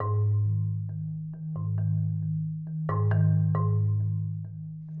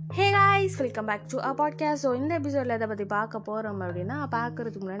Guys, welcome back to a podcast. So இந்த எபிசோடில் எதை பற்றி பார்க்க போகிறோம் அப்படின்னா,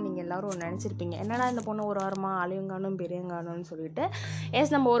 பார்க்குறதுக்கு முன்னாடி நீங்கள் எல்லோரும் நினச்சிருப்பீங்க, என்னடா இந்த பொண்ணு ஒரு வாரமாக அழியங்கானும் பெரியங்கானும்னு சொல்லிட்டு.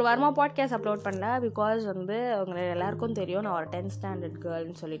 நம்ம ஒரு வாரமாக பாட்காஸ்ட் அப்லோட் பண்ணல. பிகாஸ் உங்களுக்கு எல்லாருக்கும் தெரியும், நான் ஒரு 10th ஸ்டாண்டர்ட்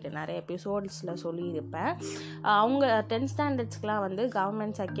கேர்ள்னு சொல்லிட்டு நிறைய எபிசோட்ஸில் சொல்லியிருப்பேன். அவங்க 10th ஸ்டாண்டர்ட்ஸ்க்குலாம்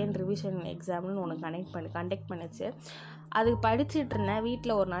கவர்மெண்ட் செகண்ட் ரிவிஷன் எக்ஸாம்னு ஒன்று கண்டக்ட் பண்ணிச்சு. அதுக்கு படிச்சுட்டு இருந்தேன்.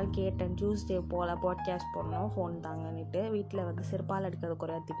 வீட்டில் ஒரு நாள் கேட்டேன், டியூஸ்டே போல் பாட்காஸ்ட் போடணும், ஃபோன் தாங்கன்னுட்டு. வீட்டில் செருப்பால் எடுக்கிறது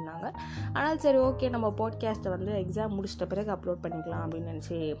குறையா திட்டினாங்க. ஆனால் சரி, ஓகே, நம்ம பாட்காஸ்ட்டை எக்ஸாம் முடிச்சிட்ட பிறகு அப்லோட் பண்ணிக்கலாம் அப்படின்னு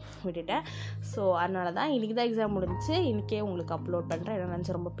நினச்சி விட்டுட்டேன். ஸோ அதனால தான் இன்றைக்கி தான் எக்ஸாம் முடிஞ்சு இன்றைக்கே உங்களுக்கு அப்லோட் பண்ணுறேன். என்ன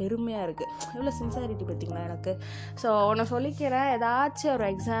நினச்சி ரொம்ப பெருமையாக இருக்குது. இவ்வளோ சின்சாரிட்டி பார்த்திங்களா எனக்கு. ஸோ உன்னை சொல்லிக்கிறேன், ஏதாச்சும் ஒரு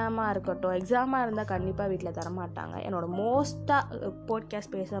எக்ஸாமாக இருக்கட்டும், எக்ஸாமாக இருந்தால் கண்டிப்பாக வீட்டில் தரமாட்டாங்க. என்னோடய மோஸ்ட்டாக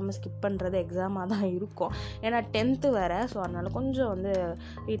பாட்காஸ்ட் பேசாமல் ஸ்கிப் பண்ணுறது எக்ஸாமாக தான் இருக்கும். ஏன்னா 10th வேறு. ஸோ அதனால் கொஞ்சம்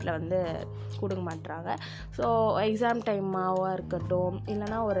வீட்டில் கொடுக்க மாட்டுறாங்க. ஸோ எக்ஸாம் டைமாவாக இருக்கட்டும்,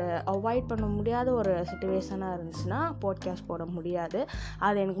 இல்லைனா ஒரு அவாய்ட் பண்ண முடியாத ஒரு சிச்சுவேஷனாக இருந்துச்சுன்னா பாட்காஸ்ட் போட முடியாது.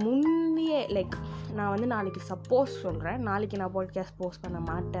 அது எனக்கு முன்னையே நான் நாளைக்கு சப்போஸ் சொல்கிறேன், நாளைக்கு நான் பாட்காஸ்ட் போஸ்ட் பண்ண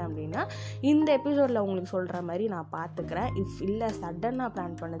மாட்டேன் அப்படின்னா இந்த எபிசோடில் உங்களுக்கு சொல்கிற மாதிரி நான் பார்த்துக்கிறேன். இல்லை சடனாக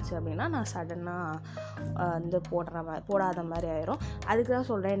பிளான் பண்ணுச்சு அப்படின்னா நான் சடனாக போடாத மாதிரி ஆயிரும். அதுக்கு தான்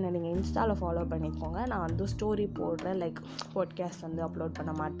சொல்கிறேன், என்ன நீங்கள் இன்ஸ்டாவில் ஃபாலோ பண்ணிக்கோங்க. நான் ஸ்டோரி போடுறேன், பாட்காஸ்ட் அப்லோட்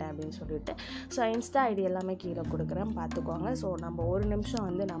பண்ண மாட்டேன் அப்படின்னு சொல்லிட்டு. ஸோ இன்ஸ்டா ஐடி எல்லாமே கீழே கொடுக்குறேன், பார்த்துக்கோங்க. ஸோ நம்ம ஒரு நிமிஷம்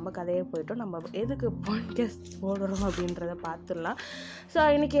நம்ம கதையே போய்ட்டோம், நம்ம எதுக்கு பாட்காஸ்ட் போடுறோம் அப்படின்றத பார்த்துடலாம். ஸோ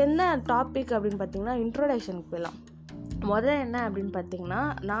இன்றைக்கி என்ன டாபிக் அப்படின்னு பார்த்தீங்கன்னா, இன்ட்ரோடக்ஷனுக்கு போயிடலாம். முதல்ல என்ன அப்படின்னு பார்த்தீங்கன்னா,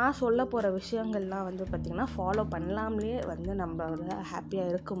 நான் சொல்ல போகிற விஷயங்கள்லாம் பார்த்திங்கன்னா ஃபாலோ பண்ணலாம்லே நம்ம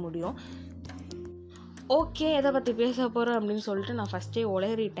ஹாப்பியாக இருக்க முடியும். ஓகே, எதை பற்றி பேச போகிறோம் அப்படின்னு சொல்லிட்டு நான் ஃபஸ்ட்டே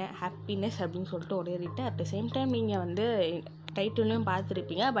உளறிட்டேன். ஹாப்பினஸ் அப்படின்னு சொல்லிட்டு உளறிட்டேன். அட் த சேம் டைம் நீங்கள் டைட்டிலையும்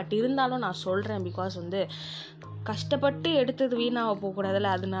பார்த்துருப்பீங்க. பட் இருந்தாலும் நான் சொல்கிறேன், பிகாஸ் கஷ்டப்பட்டு எடுத்தது வீணாக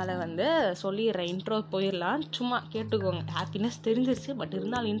போகக்கூடாதுல்ல. அதனால சொல்லிடுறேன். இன்ட்ரோ போயிடலாம், சும்மா கேட்டுக்கோங்க. ஹாப்பினஸ் தெரிஞ்சிருச்சு, பட்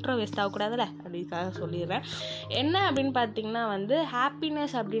இருந்தாலும் இன்ட்ரோ வேஸ்ட் ஆகக்கூடாதுல்ல, அப்படிக்காக சொல்லிடுறேன். என்ன அப்படின்னு பார்த்தீங்கன்னா,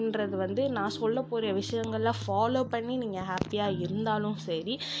 ஹாப்பினஸ் அப்படின்றது நான் சொல்ல போகிற விஷயங்கள்லாம் ஃபாலோ பண்ணி நீங்கள் ஹாப்பியாக இருந்தாலும்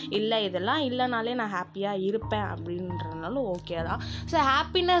சரி, இல்லை இதெல்லாம் இல்லைனாலே நான் ஹாப்பியாக இருப்பேன் அப்படின்றனாலும் ஓகே தான். ஸோ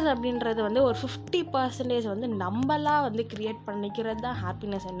ஹாப்பினஸ் அப்படின்றது ஒரு 50% நம்மளாக க்ரியேட் பண்ணிக்கிறது தான்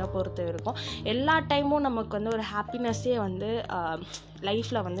ஹாப்பினஸ் என்னை பொறுத்த வரைக்கும். எல்லா டைமும் நமக்கு ஒரு ஹாப்பினஸ்ஸே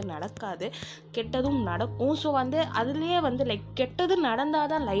லைஃப்பில் நடக்காது, கெட்டதும் நடக்கும். ஸோ அதுலேயே கெட்டது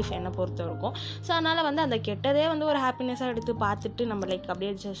நடந்தால் தான் லைஃப் என்னை பொறுத்த இருக்கும். ஸோ அதனால் அந்த கெட்டதே ஒரு ஹாப்பினஸாக எடுத்து பார்த்துட்டு நம்ம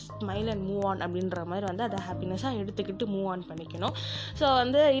அப்படியே just smile and move on அப்படின்ற மாதிரி அதை ஹாப்பினஸாக எடுத்துக்கிட்டு மூவ் ஆன் பண்ணிக்கணும். ஸோ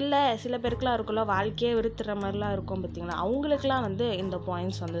இல்லை சில பேருக்குலாம் இருக்குல்ல, வாழ்க்கையே வெறுத்துற மாதிரிலாம் இருக்கும் பார்த்திங்களா, அவங்களுக்குலாம் இந்த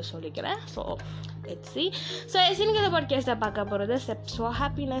பாயிண்ட்ஸ் சொல்லிக்கிறேன். So let's see. ஸோ இன்னைக்கு இந்த பாட்காஸ்ட்டை பார்க்க போகிறது ஸ்டெப்ஸ் ஃபார்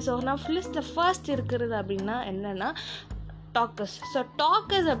ஹாப்பினஸ். ஸோ நான் ஃபர்ஸ்ட் இருக்கிறது அப்படின்னா என்னென்னா டாக்கர்ஸ். ஸோ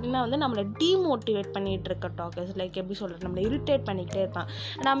டாக்கர்ஸ் அப்படின்னா நம்மளை டீமோட்டிவேட் பண்ணிகிட்டு இருக்க டாக்கர்ஸ். எப்படி சொல்கிறது, நம்மளை இரிட்டேட் பண்ணிக்கிட்டே இருப்பான்.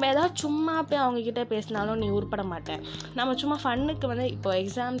 நம்ம ஏதாவது சும்மா போய் அவங்கக்கிட்ட பேசினாலும் நீ உருப்பட மாட்டேன். நம்ம சும்மா ஃபன்னுக்கு இப்போ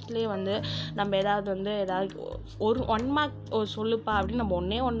எக்ஸாம்ஸ்லேயே நம்ம ஏதாவது ஒரு 1 மார்க் சொல்லுப்பா அப்படின்னு நம்ம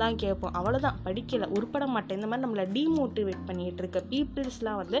ஒன்று தான் கேட்போம். அவ்வளோதான், படிக்கலை, உருப்பட மாட்டேன். இந்த மாதிரி நம்மளை டீமோட்டிவேட் பண்ணிகிட்டு இருக்க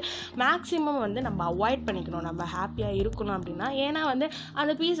பீப்புள்ஸ்லாம் மேக்ஸிமம் நம்ம அவாய்ட் பண்ணிக்கணும். நம்ம ஹாப்பியாக இருக்கணும் அப்படின்னா. ஏன்னா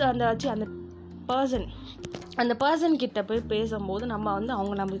அந்த பர்சன் கிட்ட போய் பேசும்போது நம்ம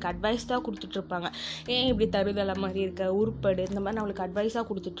அவங்க நம்மளுக்கு அட்வைஸ் தான் கொடுத்துட்ருப்பாங்க. ஏன் இப்படி தருதலை மாதிரி இருக்க, உருப்படு, இந்த மாதிரி நம்மளுக்கு அட்வைஸாக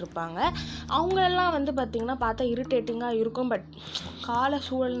கொடுத்துட்ருப்பாங்க. அவங்களெல்லாம் பார்த்திங்கன்னா பார்த்தா இரிட்டேட்டிங்காக இருக்கும். பட் கால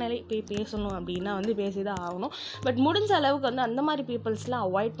சூழ்நிலை போய் பேசணும் அப்படின்னா பேசி தான் ஆகணும். பட் முடிஞ்ச அளவுக்கு அந்த மாதிரி பீப்புள்ஸ்லாம்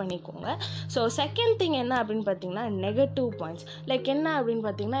அவாய்ட் பண்ணிக்கோங்க. ஸோ செகண்ட் திங் என்ன அப்படின்னு பார்த்தீங்கன்னா, நெகட்டிவ் பாயிண்ட்ஸ். என்ன அப்படின்னு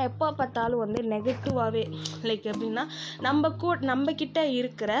பார்த்தீங்கன்னா, எப்போ பார்த்தாலும் நெகட்டிவாகவே எப்படின்னா நம்ம கிட்ட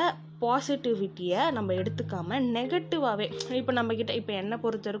இருக்கிற பாசிட்டிவிட்டியை நம்ம எடுத்துக்காமல் நெகட்டிவாகவே இப்போ நம்மக்கிட்ட இப்போ என்னை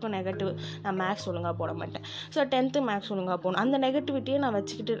பொறுத்த வரைக்கும் நெகட்டிவ், நான் மேக்ஸ் ஒழுங்காக போட மாட்டேன். ஸோ 10th மேக்ஸ் ஒழுங்காக போகணும், அந்த நெகட்டிவிட்டியை நான்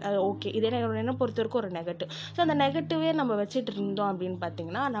வச்சுக்கிட்டு ஓகே இதே என்னை பொறுத்த வரைக்கும் ஒரு நெகட்டிவ். ஸோ அந்த நெகட்டிவே நம்ம வச்சுட்டு இருந்தோம் அப்படின்னு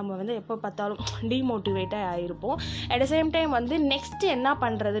பார்த்தீங்கன்னா, நம்ம எப்போ பார்த்தாலும் டீமோட்டிவேட்டாக ஆகிருப்போம். At the same time next என்ன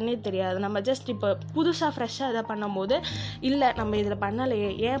பண்ணுறதுன்னே தெரியாது. நம்ம ஜஸ்ட் இப்போ புதுசாக ஃப்ரெஷ்ஷாக இதை பண்ணும்போது இல்லை நம்ம இதில்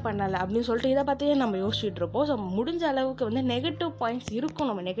பண்ணலையே, ஏன் பண்ணலை அப்படின்னு சொல்லிட்டு இதை பற்றியே நம்ம யோசிச்சுட்டு இருப்போம். ஸோ முடிஞ்ச அளவுக்கு நெகட்டிவ் பாயிண்ட்ஸ்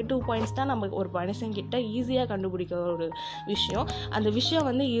இருக்கும். நம்ம நெகட்டிவ் பாயிண்ட்ஸ் தான் நம்ம ஒரு மனுஷங்கிட்ட ஈஸியாக கண்டுபிடிக்கிற ஒரு விஷயம். அந்த விஷயம்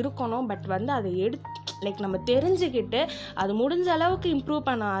இருக்கணும். பட் அதை நம்ம தெரிஞ்சுக்கிட்டு அது முடிஞ்ச அளவுக்கு இம்ப்ரூவ்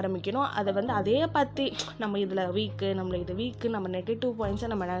பண்ண ஆரம்பிக்கணும். அதை அதே பற்றி நம்ம இதில் வீக்கு நம்ம நெகட்டிவ் பாயிண்ட்ஸை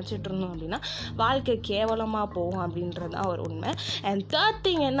நம்ம நினச்சிட்டு இருந்தோம் அப்படின்னா வாழ்க்கை கேவலமாக போகும் அப்படின்றது தான் ஒரு உண்மை. அண்ட் தேர்ட்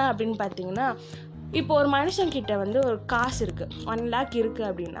திங் என்ன அப்படின்னு பார்த்தீங்கன்னா, இப்போ ஒரு மனுஷங்கிட்ட ஒரு காசு இருக்குது, 1 lakh இருக்குது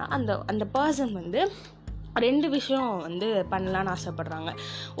அப்படின்னா அந்த பர்சன் 2 விஷயம் வந்து பண்ணலான்னு ஆசைப்பட்றாங்க.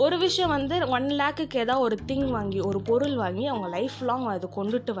 ஒரு விஷயம் வந்து 1 லேக்குக்கு ஏதாவது ஒரு திங் வாங்கி, ஒரு பொருள் வாங்கி அவங்க லைஃப் லாங் அது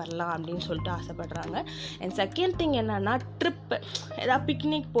கொண்டுட்டு வரலாம் அப்படின்னு சொல்லிட்டு ஆசைப்பட்றாங்க. அண்ட் செகண்ட் திங் என்னன்னா ட்ரிப்பு, ஏதாவது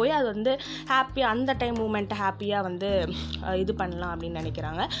பிக்னிக் போய் அது வந்து ஹாப்பியாக அந்த டைம் மூமெண்ட்டை ஹாப்பியாக வந்து இது பண்ணலாம் அப்படின்னு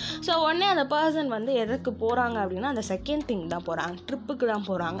நினைக்கிறாங்க. ஸோ உடனே அந்த பர்சன் வந்து எதுக்கு போகிறாங்க அப்படின்னா அந்த செகண்ட் திங் தான் போகிறாங்க, ட்ரிப்புக்கு தான்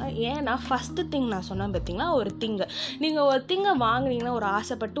போகிறாங்க. ஏன்னா ஃபஸ்ட்டு திங் நான் சொன்னேன் பார்த்தீங்களா, ஒரு திங்கு நீங்கள் ஒரு திங்கை வாங்குனீங்கன்னா, ஒரு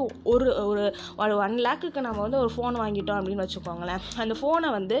ஆசைப்பட்டு ஒரு ஒரு 1 லேக்குக்கு நம்ம வந்து ஒரு ஃபோன் வாங்கிட்டோம் அப்படின்னு வச்சுக்கோங்களேன். அந்த ஃபோனை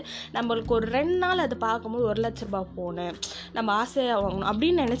வந்து நம்மளுக்கு ஒரு 2 நாள் அது பார்க்கும்போது 1 லட்ச ரூபா ஃபோனு நம்ம ஆசையாக வாங்கணும்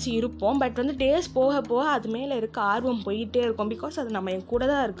அப்படின்னு நினச்சி இருப்போம். பட் வந்து டேஸ் போக போக அது மேலே இருக்க ஆர்வம் போயிட்டே இருக்கும். பிகாஸ் அது நம்ம என் கூட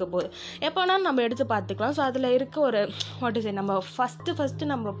தான் இருக்க போகுது, எப்போனாலும் நம்ம எடுத்து பார்த்துக்கலாம். ஸோ அதில் இருக்க ஒரு வாட் இஸ் நம்ம ஃபஸ்ட்டு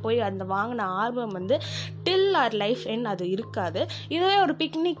நம்ம போய் அந்த வாங்கின ஆர்வம் வந்து டில் ஆர் லைஃப் எண்ட் அது இருக்காது. இதுவே ஒரு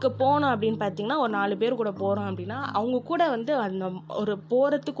பிக்னிக்கு போனோம் அப்படின்னு பார்த்தீங்கன்னா, ஒரு 4 பேர் கூட போகிறோம் அப்படின்னா அவங்க கூட வந்து அந்த ஒரு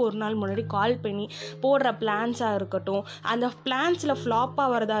போகிறதுக்கு ஒரு நாள் முன்னாடி கால் பண்ணி போடுற பிளான்ஸாக இருக்கட்டும், அந்த பிளான்ஸில் ஃப்ளாப்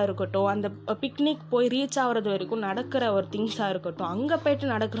ஆகிறதா இருக்கட்டும், அந்த பிக்னிக் போய் ரீச் ஆகிறது வரைக்கும் நடக்கிற ஒரு திங்ஸாக இருக்கட்டும், அங்கே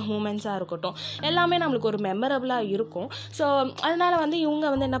போய்ட்டு நடக்கிற மூமெண்ட்ஸாக இருக்கட்டும், எல்லாமே நம்மளுக்கு ஒரு மெமரபுளாக இருக்கும். ஸோ அதனால் வந்து இவங்க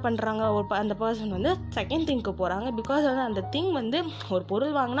வந்து என்ன பண்ணுறாங்க, அந்த பர்சன் வந்து செகண்ட் திங்க்கு போகிறாங்க. பிகாஸ் வந்து அந்த திங் வந்து ஒரு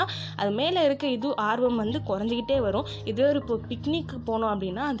பொருள் வாங்கினா அது மேலே இருக்க இது ஆர்வம் வந்து குறைஞ்சிக்கிட்டே வரும். இதுவே ஒரு இப்போ பிக்னிக்கு போனோம்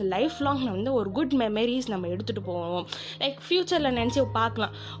அப்படின்னா அந்த லைஃப் லாங் வந்து ஒரு குட் மெமரிஸ் நம்ம எடுத்துகிட்டு போவோம். லைக் ஃப்யூச்சரில் நினச்சி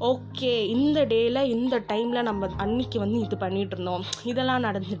பார்க்கலாம், ஓகே இந்த டேயில் இந்த டைமில் நம்ம அன்னைக்கு வந்து இது பண்ணிகிட்டு இருந்தோம், இதெல்லாம்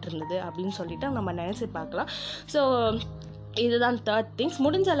நடந்துகிட்டு இருந்தது அப்படின்னு சொல்லிட்டு நம்ம நினச்சி பார்க்கலாம். ஸோ இதுதான் தேர்ட் திங்ஸ்.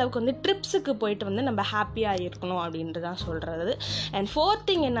 முடிஞ்ச அளவுக்கு வந்து ட்ரிப்ஸுக்கு போயிட்டு வந்து நம்ம ஹாப்பியாக இருக்கணும் அப்படின்ட்டு தான் சொல்கிறது. அண்ட் ஃபோர்த்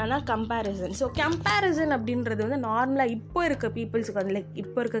திங் என்னன்னா கம்பேரிசன். ஸோ கம்பேரிசன் அப்படின்றது வந்து நார்மலாக இப்போ இருக்க பீப்புள்ஸுக்கு வந்து லைக்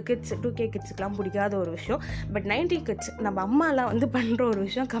இப்போ இருக்க கிட்ஸ் 2K கிட்ஸுக்கெலாம் பிடிக்காத ஒரு விஷயம். பட் 90 கிட்ஸ் நம்ம அம்மாலாம் வந்து பண்ணுற ஒரு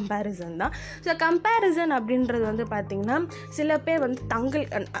விஷயம் கம்பேரிசன் தான். ஸோ கம்பேரிசன் அப்படின்றது வந்து பார்த்திங்கன்னா சில பேர் வந்து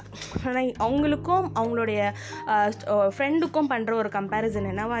அவங்களுக்கும் அவங்களுடைய ஃப்ரெண்டுக்கும் பண்ணுற ஒரு கம்பேரிசன்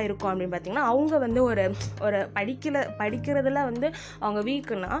என்னவா இருக்கும் அப்படின்னு பார்த்திங்கன்னா, அவங்க வந்து ஒரு படிக்கிறதுல வந்து அவங்க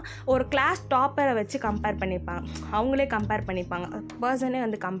வீக்குன்னா ஒரு கிளாஸ் டாப்பரை வச்சு கம்பேர் பண்ணிப்பாங்க, அவங்களே கம்பேர் பண்ணிப்பாங்க, பர்சனே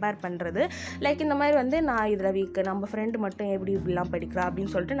வந்து கம்பேர் பண்ணுறது. லைக் இந்த மாதிரி வந்து நான் இதில் வீக்கு, நம்ம ஃப்ரெண்டு மட்டும் இப்படிலாம் படிக்கிறா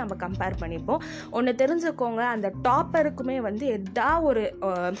அப்படின்னு சொல்லிட்டு நம்ம கம்பேர் பண்ணிப்போம். ஒன்று தெரிஞ்சுக்கோங்க, அந்த டாப்பருக்குமே வந்து எதா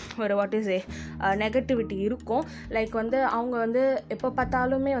ஒரு வாட் இஸ் நெகட்டிவிட்டி இருக்கும். லைக் வந்து அவங்க வந்து எப்போ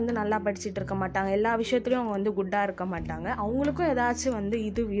பார்த்தாலுமே வந்து நல்லா படிச்சுட்டு இருக்க மாட்டாங்க, எல்லா விஷயத்துலையும் அவங்க வந்து குட்டாக இருக்க மாட்டாங்க. அவங்களுக்கும் ஏதாச்சும் வந்து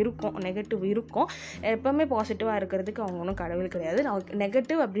இது இருக்கும், நெகட்டிவ் இருக்கும். எப்போவுமே பாசிட்டிவாக இருக்கிறதுக்கு அவங்க ஒன்றும் கடவுள் கிடையாது.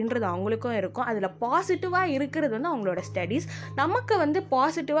 நெகட்டிவ் அப்படின்றது அவங்களுக்கும் இருக்கும். அதில் பாசிட்டிவாக இருக்கிறது வந்து அவங்களோட ஸ்டடீஸ். நமக்கு வந்து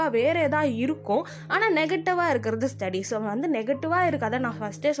பாசிட்டிவாக வேறு ஏதாவது இருக்கும், ஆனால் நெகட்டிவாக இருக்கிறது ஸ்டடீஸ். வந்து நெகட்டிவாக இருக்காத நான்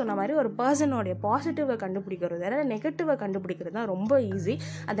ஃபஸ்ட்டே சொன்ன மாதிரி ஒரு பர்சனோடைய பாசிட்டிவை கண்டுபிடிக்கிறது, அதாவது நெகட்டிவை கண்டுபிடிக்கிறது தான் ரொம்ப ஈஸி.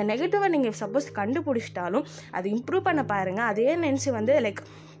 அந்த நெகட்டிவை நீங்கள் சப்போஸ் கண்டுபிடிச்சிட்டாலும் அது இம்ப்ரூவ் பண்ண பாருங்கள். அதே நினச்சி வந்து லைக்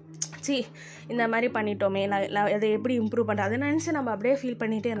இந்த மாதிரி பண்ணிட்டோமே, நான் அதை எப்படி இம்ப்ரூவ் பண்ணுறேன் அதை நினச்சி நம்ம அப்படியே ஃபீல்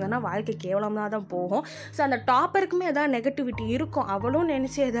பண்ணிகிட்டே இருந்தோம்னா வாழ்க்கை கேவலமாக தான் போகும். ஸோ அந்த டாப்பருக்குமே எதாவது நெகட்டிவிட்டி இருக்கும், அவளும்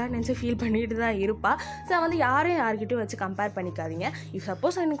நினச்சி ஃபீல் பண்ணிட்டு தான் இருப்பாள். ஸோ வந்து யார்கிட்டையும் வச்சு கம்பேர் பண்ணிக்காதீங்க. இஃப்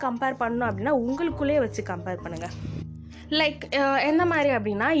சப்போஸ் எனக்கு கம்பேர் பண்ணணும் அப்படின்னா உங்களுக்குள்ளேயே வச்சு கம்பேர் பண்ணுங்கள். லைக் எந்த மாதிரி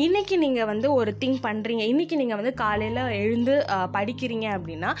அப்படின்னா, இன்றைக்கி நீங்கள் வந்து ஒரு திங் பண்ணுறீங்க, இன்றைக்கி நீங்கள் வந்து காலையில் எழுந்து படிக்கிறீங்க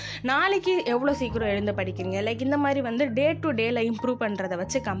அப்படின்னா நாளைக்கு எவ்வளோ சீக்கிரம் எழுந்து படிக்கிறீங்க. லைக் இந்த மாதிரி வந்து டே டு டேயில் இம்ப்ரூவ் பண்ணுறதை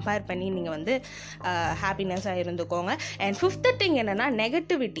வச்சு கம்பேர் பண்ணி நீங்கள் வந்து ஹாப்பினஸ்ஸாக இருந்துக்கோங்க. அண்ட் ஃபிஃப்த்து திங் என்னென்னா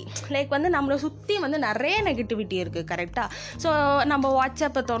நெகட்டிவிட்டி. லைக் வந்து நம்மளை சுற்றி வந்து நிறைய நெகட்டிவிட்டி இருக்குது, கரெக்டாக? ஸோ நம்ம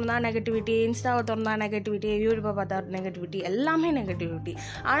வாட்ஸ்அப்பை திறந்தா நெகட்டிவிட்டி, இன்ஸ்டாவை திறந்தா நெகட்டிவிட்டி, யூடியூப்பை பார்த்தா நெகட்டிவிட்டி, எல்லாமே நெகட்டிவிட்டி.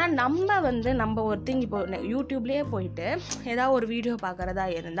 ஆனால் நம்ம ஒரு திங் இப்போ யூடியூப்லேயே போயிட்டு ஏதாவது ஒரு வீடியோ பார்க்குறதா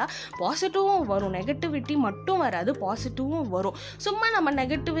இருந்தால் பாசிட்டிவும் வரும், நெகட்டிவிட்டி மட்டும் வராது, பாசிட்டிவும் வரும். சும்மா நம்ம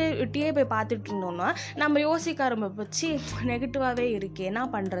நெகட்டிவிட்டியே போய் பார்த்துட்டு இருந்தோம்னா நம்ம யோசிக்க ஆரம்பிச்சு நெகட்டிவாகவே இருக்குது, என்ன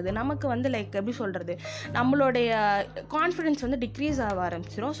பண்ணுறது, நமக்கு வந்து லைக் எப்படி சொல்கிறது, நம்மளுடைய கான்ஃபிடென்ஸ் வந்து டிக்ரீஸ் ஆக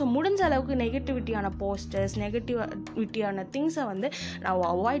ஆரம்பிச்சிடும். ஸோ முடிஞ்ச அளவுக்கு நெகட்டிவிட்டியான போஸ்டர்ஸ், நெகட்டிவிட்டியான திங்ஸை வந்து நம்ம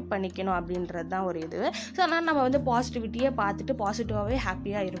அவாய்ட் பண்ணிக்கணும் அப்படின்றது தான் ஒரு இது. ஸோ அதனால் நம்ம வந்து பாசிட்டிவிட்டியே பார்த்துட்டு பாசிட்டிவாகவே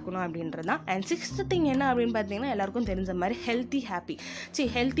ஹாப்பியாக இருக்கணும் அப்படின்றது தான். அண்ட் சிக்ஸ்த் திங் என்ன அப்படின்னு பார்த்தீங்கன்னா, எல்லாருக்கும் தெரிஞ்ச மாதிரி ஹெல்த்தி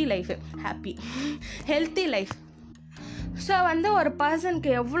லைஃப். ஸோ வந்து ஒரு பர்சனுக்கு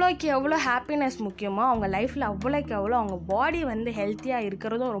எவ்வளோக்கு எவ்வளோ ஹாப்பினஸ் முக்கியமோ அவங்க லைஃப்பில் அவ்வளோக்கு எவ்வளோ அவங்க பாடி வந்து ஹெல்த்தியாக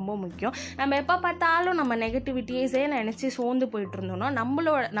இருக்கிறதும் ரொம்ப முக்கியம். நம்ம எப்போ பார்த்தாலும் நம்ம நெகட்டிவிட்டிஸே நினச்சி சோர்ந்து போயிட்டு இருந்தோம்னா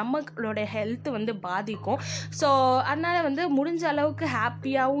நம்மளோட ஹெல்த்து வந்து பாதிக்கும். ஸோ அதனால் வந்து முடிஞ்ச அளவுக்கு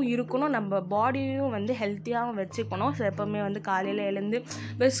ஹாப்பியாகவும் இருக்கணும், நம்ம பாடியும் வந்து ஹெல்த்தியாகவும் வச்சுக்கணும். ஸோ எப்போவுமே வந்து காலையில் எழுந்து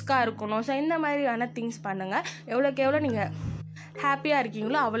பெஸ்ட்டாக இருக்கணும். ஸோ இந்த மாதிரியான திங்ஸ் பண்ணுங்கள். எவ்வளோக்கு எவ்வளோ நீங்கள் ஹாப்பியாக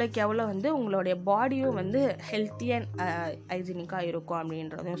இருக்கீங்களோ அவ்வளோக்கு எவ்வளோ வந்து உங்களுடைய பாடியும் வந்து ஹெல்த்தி அண்ட் ஹைஜீனிக்காக இருக்கும்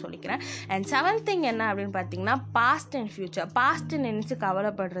அப்படின்றதையும் சொல்லிக்கிறேன். அண்ட் 7th திங் என்ன அப்படின்னு பார்த்தீங்கன்னா பாஸ்ட் அண்ட் ஃப்யூச்சர். பாஸ்ட்டு நினச்சி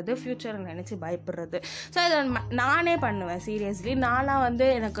கவலைப்படுறது, ஃப்யூச்சரை நினச்சி பயப்படுறது. ஸோ இதை நானே பண்ணுவேன் சீரியஸ்லி. நான் வந்து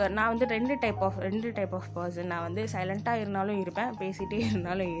ரெண்டு டைப் ஆஃப் பர்சன். நான் வந்து சைலண்ட்டாக இருந்தாலும் இருப்பேன், பேசிகிட்டே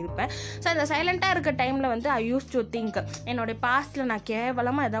இருந்தாலும் இருப்பேன். ஸோ அந்த சைலண்ட்டாக இருக்க டைமில் வந்து ஐ யூஸ் டு திங்க் என்னோடய பாஸ்ட்டில் நான்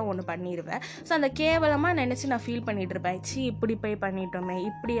கேவலமாக ஏதாவது ஒன்று பண்ணிடுவேன். ஸோ அந்த கேவலமாக நினச்சி நான் ஃபீல் பண்ணிகிட்டு இருப்பேன், இப்படி போய் பண்ணிட்டோமே,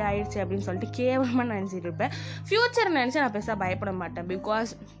 இப்படி ஆயிடுச்சு அப்படின்னு சொல்லிட்டு கேவலமாக நினச்சிட்டு இருப்பேன். ஃப்யூச்சர் நினச்சி நான் பெருசாக பயப்பட மாட்டேன்.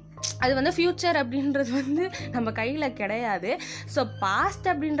 பிகாஸ் அது வந்து ஃப்யூச்சர் அப்படின்றது வந்து நம்ம கையில் கிடையாது. ஸோ பாஸ்ட்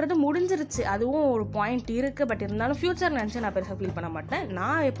அப்படின்றது முடிஞ்சிருச்சு, அதுவும் ஒரு பாயிண்ட் இருக்குது. பட் இருந்தாலும் ஃப்யூச்சர் நினச்சி நான் பெருசாக ஃபீல் பண்ண மாட்டேன்.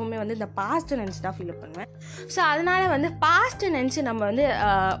 நான் எப்போவுமே வந்து இந்த பாஸ்ட்டை நினச்சி தான் ஃபீல் பண்ணுவேன். ஸோ அதனால் வந்து பாஸ்ட்டை நினச்சி நம்ம வந்து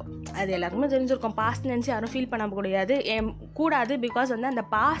அது எல்லாருக்குமே தெரிஞ்சிருக்கோம், பாஸ்ட் நினச்சி யாரும் ஃபீல் பண்ண கூடாது. பிகாஸ் வந்து அந்த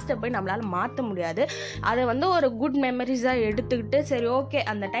பாஸ்ட்டை போய் நம்மளால் மாற்ற முடியாது. அதை வந்து ஒரு குட் மெமரிஸாக எடுத்துக்கிட்டு சரி ஓகே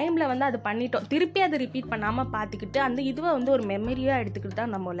அந்த டைமில் வந்து அது பண்ணிட்டோம், திருப்பி அதை ரிப்பீட் பண்ணாமல் பார்த்துக்கிட்டு அந்த இதுவை வந்து ஒரு மெமரியாக எடுத்துக்கிட்டு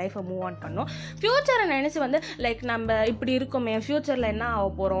தான் நம்ம லைஃப்பை மூவ் ஆன் பண்ணோம். ஃப்யூச்சரை நினச்சி வந்து லைக் நம்ம இப்படி இருக்கோமே, ஃப்யூச்சரில் என்ன ஆக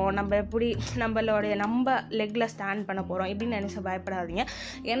போகிறோம், நம்ம எப்படி நம்ம லெக்கில் ஸ்டாண்ட் பண்ண போகிறோம் இப்படின்னு நினச்சி பயப்படாதீங்க.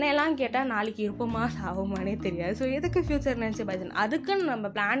 என்னையெல்லாம் கேட்டால் நாளைக்கு இருப்போமா சாவோமானே தெரியாது. ஸோ எதுக்கு ஃப்யூச்சர் நினச்சி பயப்படணும்? அதுக்குன்னு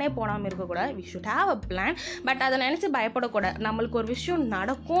நம்ம பிளானே போடாமல் இருக்கக்கூடாது. We should have a plan. But அதை நினச்சி பயப்படக்கூடாது. நம்மளுக்கு ஒரு விஷயம்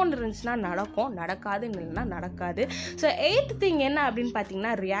நடக்கும்னு இருந்துச்சுன்னா நடக்கும், நடக்காதுன்னு இல்லைன்னா நடக்காது. ஸோ 8th திங் என்ன அப்படின்னு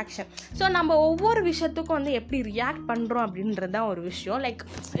பார்த்தீங்கன்னா ரியாக்ஷன். ஸோ நம்ம ஒவ்வொரு விஷயத்துக்கும் வந்து எப்படி ரியாக்ட் பண்ணுறோம் அப்படின்றது தான் ஒரு விஷயம். லைக்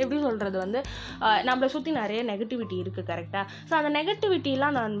எப்படி சொல்கிறது வந்து நம்மளை சுற்றி நிறைய நெகட்டிவிட்டி இருக்குது, கரெக்டாக? ஸோ அந்த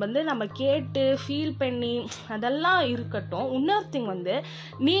நெகட்டிவிட்டிலாம் நம்ம கேட்டு ஃபீல் பண்ணி அதெல்லாம் இருக்கட்டும். இன்னொரு திங் வந்து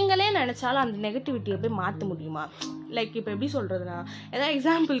நீங்களே நினச்சாலும் அந்த நெகட்டிவிட்டியை போய் மாற்ற முடியுமா? லைக் இப்போ எப்படி சொல்கிறதுனா, ஏதாவது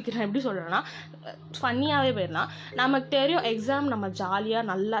எக்ஸாம்பிளுக்கு நான் எப்படி சொல்கிறேன்னா ஃபன்னியாகவே போயிடலாம். நமக்கு தெரியும் எக்ஸாம் நம்ம ஜாலியாக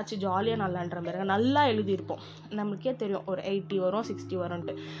நல்லான்ற மாதிரி நல்லா எழுதியிருப்போம். நம்மளுக்கே தெரியும் ஒரு 80 வரும் 60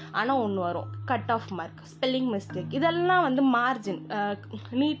 வரும்ன்ட்டு. ஆனால் ஒன்று வரும் cut off mark, spelling mistake, இதெல்லாம் வந்து மார்ஜின்,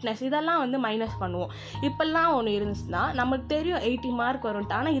 நீட்னஸ், இதெல்லாம் வந்து மைனஸ் பண்ணுவோம். இப்போல்லாம் ஒன்று இருந்துச்சுன்னா நமக்கு தெரியும் 80 மார்க்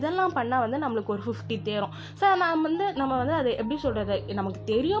வரும்ன்ட்டு. ஆனால் இதெல்லாம் பண்ணால் வந்து நம்மளுக்கு ஒரு 50 தேரும். ஸோ நம்ம வந்து அதை எப்படி சொல்கிறது, நமக்கு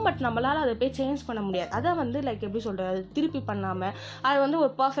தெரியும் பட் நம்மளால் அதை போய் சேஞ்ச் பண்ண முடியாது. அதை வந்து லைக் எப்படி சொல்கிறது, அது திருப்பி பண்ணாமல் அது வந்து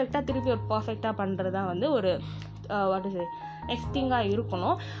ஒரு பர்ஃபெக்டாக பண்ணுறது தான் வந்து ஒரு நெக்ஸ்டிங்காக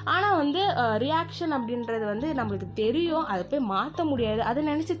இருக்கணும். ஆனால் வந்து ரியாக்ஷன் அப்படின்றது வந்து நம்மளுக்கு தெரியும், அதை போய் மாற்ற முடியாது. அதை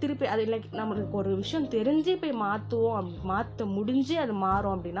நினச்சி திருப்பி அது லைக் நம்மளுக்கு ஒரு விஷயம் தெரிஞ்சு போய் மாற்ற முடிஞ்சு அது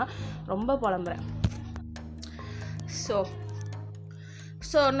மாறும் அப்படின்னா ரொம்ப புலம்புறேன்.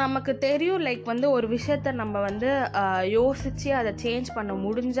 ஸோ நமக்கு தெரியும் லைக் வந்து ஒரு விஷயத்த நம்ம வந்து யோசித்து அதை சேஞ்ச் பண்ண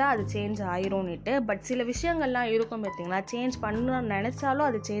முடிஞ்சால் அது சேஞ்ச் ஆயிரும்னுட்டு. பட் சில விஷயங்கள்லாம் இருக்கும் பார்த்தீங்களா, சேஞ்ச் பண்ணணும்னு நினச்சாலும்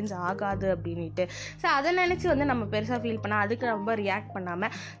அது சேஞ்ச் ஆகாது அப்படின்ட்டு. ஸோ அதை நினச்சி வந்து நம்ம பெருசாக ஃபீல் பண்ணால் அதுக்கு ரொம்ப ரியாக்ட்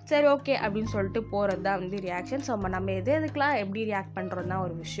பண்ணாமல் சரி ஓகே அப்படின்னு சொல்லிட்டு போகிறது தான் வந்து ரியாக்ஷன். ஸோ நம்ம எதுக்கெலாம் எப்படி ரியாக்ட் பண்ணுறது தான்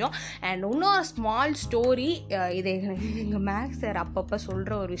ஒரு விஷயம். அண்ட் இன்னொரு ஸ்மால் ஸ்டோரி, இதை எங்கள் மேக்ஸ் சார் அப்பப்போ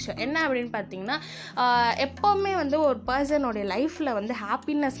சொல்கிற ஒரு விஷயம் என்ன அப்படின்னு பார்த்தீங்கன்னா, எப்போவுமே வந்து ஒரு பர்சனோடைய லைஃப்பில் வந்து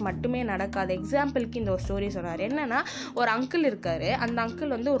ஹாப்பினஸ் மட்டுமே நடக்காது. எக்ஸாம்பிளுக்கு இந்த ஒரு ஸ்டோரி சொன்னார். என்னென்னா, ஒரு அங்கிள் இருக்கார். அந்த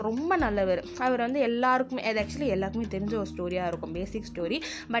அங்கிள் வந்து ரொம்ப நல்லவர். அவர் வந்து எல்லாருக்குமே, அது ஆக்சுவலி எல்லாருக்குமே தெரிஞ்ச ஒரு ஸ்டோரியாக இருக்கும், பேசிக் ஸ்டோரி.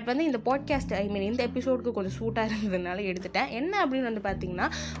 பட் வந்து இந்த பாட்காஸ்ட் இந்த எபிசோடுக்கு கொஞ்சம் சூட்டாக இருந்ததுனால எடுத்துட்டேன். என்ன அப்படின்னு வந்து பார்த்தீங்கன்னா,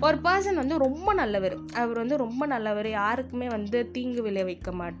 ஒரு பர்சன் வந்து ரொம்ப நல்லவர். அவர் வந்து ரொம்ப நல்லவர், யாருக்குமே வந்து தீங்கு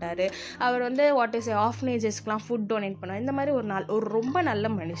விளைவிக்க மாட்டார். அவர் வந்து ஆர்ஃபனேஜஸ்க்குலாம் ஃபுட் டொனேட் பண்ணுவார். இந்த மாதிரி ஒரு ரொம்ப நல்ல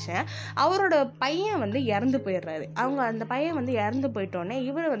மனுஷன். அவரோட பையன் வந்து இறந்து போயிடுறாரு. அந்த பையன் வந்து இறந்து போயிட்டோன்னே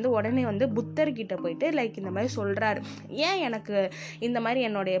இவர் வந்து உடனே வந்து புத்தர்கிட்ட போயிட்டு லைக் இந்த மாதிரி சொல்கிறாரு, ஏன் எனக்கு இந்த மாதிரி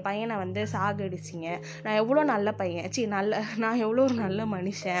என்னுடைய பையனை வந்து சாகடிச்சிங்க, நான் எவ்வளோ நல்ல பையன், நான் எவ்வளோ ஒரு நல்ல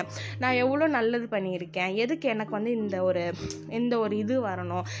மனுஷன், நான் எவ்வளோ நல்லது பண்ணியிருக்கேன், எதுக்கு எனக்கு வந்து இந்த ஒரு இது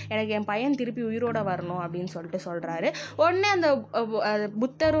வரணும், எனக்கு என் பையன் திருப்பி உயிரோட வரணும் அப்படின்னு சொல்லிட்டு சொல்கிறாரு. உடனே அந்த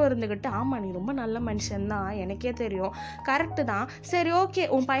புத்தரும் இருந்துக்கிட்டு, ஆமாம் நீ ரொம்ப நல்ல மனுஷன்தான், எனக்கே தெரியும், கரெக்டு தான், சரி ஓகே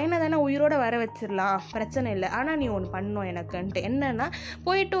உன் பையனை தானே உயிரோட வர வச்சிடலாம், பிரச்சனை இல்லை, ஆனால் நீ ஒன்று பண்ணணும் எனக்குன்ட்டு. என்னன்னா,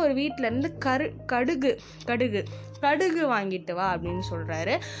 போயிட்டு ஒரு வீட்டிலேருந்து கடுகு வாங்கிட்டு வா அப்படின்னு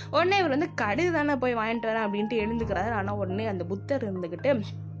சொல்கிறாரு. உடனே இவர் வந்து கடுகு தானே போய் வாங்கிட்டு வரேன் அப்படின்ட்டு எழுந்துக்கிறாரு. ஆனால் உடனே அந்த புத்தர் இருந்துக்கிட்டு,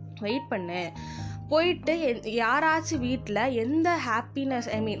 வெயிட் பண்ணு, போயிட்டு யாராச்சும் வீட்டில் எந்த ஹாப்பினஸ்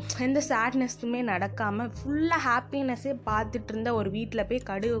எந்த சேட்னஸுமே நடக்காமல் ஃபுல்லாக ஹாப்பினஸ்ஸே பார்த்துட்டு இருந்த ஒரு வீட்டில் போய்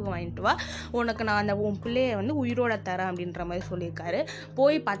கடுகு வாங்கிட்டு வா, உனக்கு நான் உன் பிள்ளையை வந்து உயிரோட தரேன் அப்படின்ற மாதிரி சொல்லியிருக்காரு.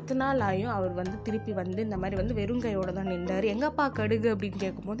 போய் 10 நாள் ஆகியும் அவர் வந்து திருப்பி வந்து இந்த மாதிரி வந்து வெறுங்கையோடு தான் நின்றார். எங்கப்பா கடுகு அப்படின்னு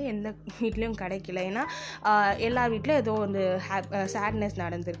கேட்கும்போது எந்த வீட்லேயும் கிடைக்கல. ஏன்னா எல்லா வீட்லையும் ஏதோ வந்து சேட்னஸ்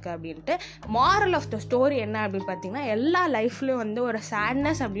நடந்திருக்கு அப்படின்ட்டு. மாரல் ஆஃப் த ஸ்டோரி என்ன அப்படின்னு பார்த்தீங்கன்னா, எல்லா லைஃப்லேயும் வந்து ஒரு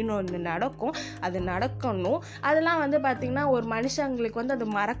சேட்னஸ் அப்படின்னு ஒன்று நடக்கும். அது நடக்கணும். அதெல்லாம் வந்து பார்த்திங்கன்னா ஒரு மனுஷங்களுக்கு வந்து அது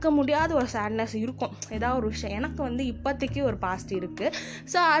மறக்க முடியாத ஒரு சேட்னஸ் இருக்கும். ஏதாவது ஒரு விஷயம் எனக்கு வந்து இப்போதைக்கு ஒரு பாஸ்ட் இருக்குது.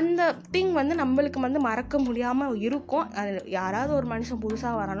 ஸோ அந்த திங் வந்து நம்மளுக்கு வந்து மறக்க முடியாமல் இருக்கும். அது யாராவது ஒரு மனுஷன்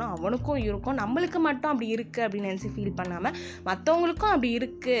புதுசாக வரணும் அவனுக்கும் இருக்கும். நம்மளுக்கு மட்டும் அப்படி இருக்குது அப்படின்னு நினச்சி ஃபீல் பண்ணாமல் மற்றவங்களுக்கும் அப்படி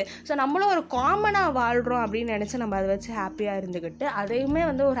இருக்குது. ஸோ நம்மளும் ஒரு காமனாக வாழ்கிறோம் அப்படின்னு நினச்சி நம்ம அதை வச்சு ஹாப்பியாக இருந்துக்கிட்டு அதையுமே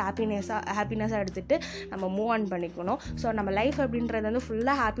வந்து ஒரு ஹாப்பினஸாக எடுத்துகிட்டு நம்ம மூவ் ஆன் பண்ணிக்கணும். ஸோ நம்ம லைஃப் அப்படின்றது வந்து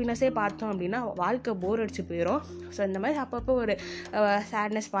ஃபுல்லாக ஹாப்பினஸே பார்த்தோம் அப்படின்னா வாழ்க்கை போர் அடிச்சு போயிடும். ஸோ இந்த மாதிரி அப்பப்போ ஒரு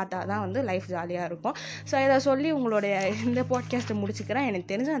சேட்னஸ் பார்த்தா தான் வந்து லைஃப் ஜாலியாக இருக்கும். ஸோ இதை சொல்லி உங்களுடைய இந்த பாட்காஸ்ட்டை முடிச்சுக்கிறேன். எனக்கு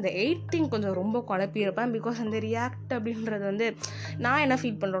தெரிஞ்ச அந்த 8 கொஞ்சம் ரொம்ப குழப்பியிருப்பேன். பிகாஸ் அந்த ரியாக்ட் அப்படின்றது வந்து நான் என்ன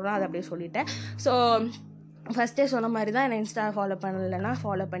ஃபீல் பண்ணுறோன்னா அதை அப்படியே சொல்லிட்டேன். ஸோ ஃபஸ்ட்டே சொன்ன மாதிரி தான் என்னை இன்ஸ்டா ஃபாலோ பண்ணலைன்னா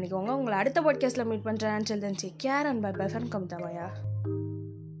ஃபாலோ பண்ணிக்கோங்க. உங்களை அடுத்த பாட்காஸ்ட்டில் மீட் பண்ணுறேன். Until then, take care and bye bye from Kavita Maya.